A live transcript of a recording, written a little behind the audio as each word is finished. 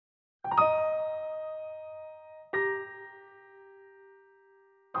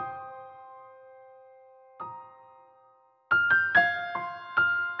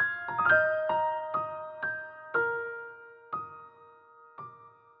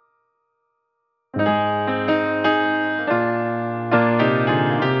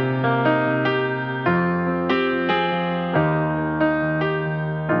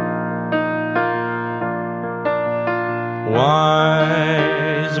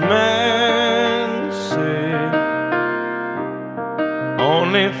men say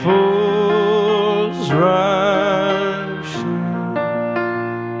only fools rush in,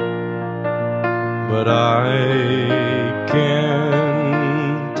 but I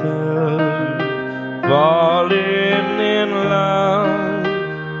can tell, falling in love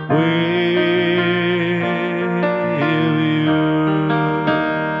with you.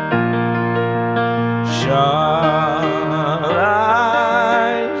 Shall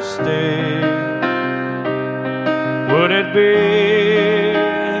I stay? Would it be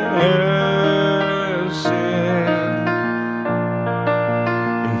a sin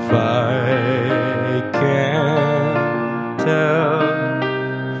if I can't tell,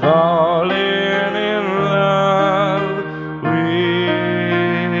 falling in love with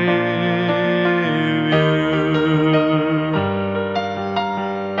you?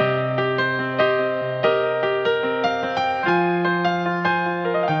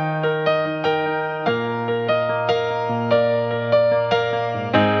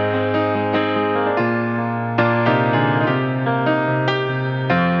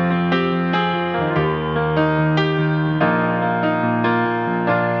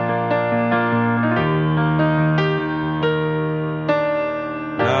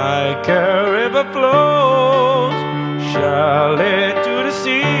 Like a river flows surely to the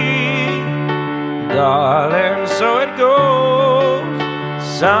sea, darling, so it goes.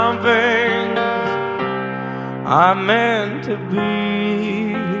 Some things are meant to be.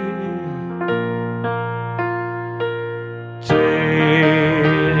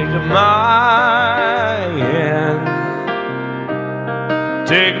 Take my hand,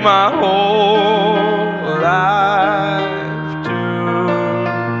 take my whole life too,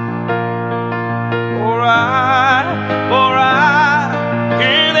 for I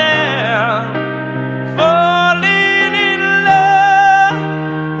can't help falling in love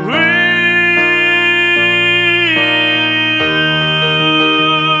with you.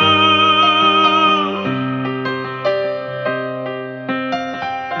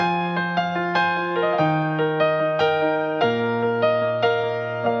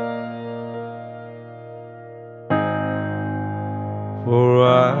 For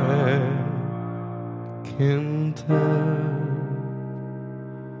I can tell,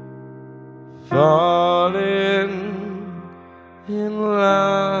 falling in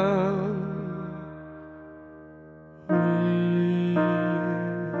love with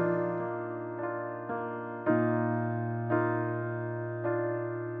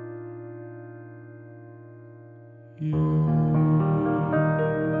you.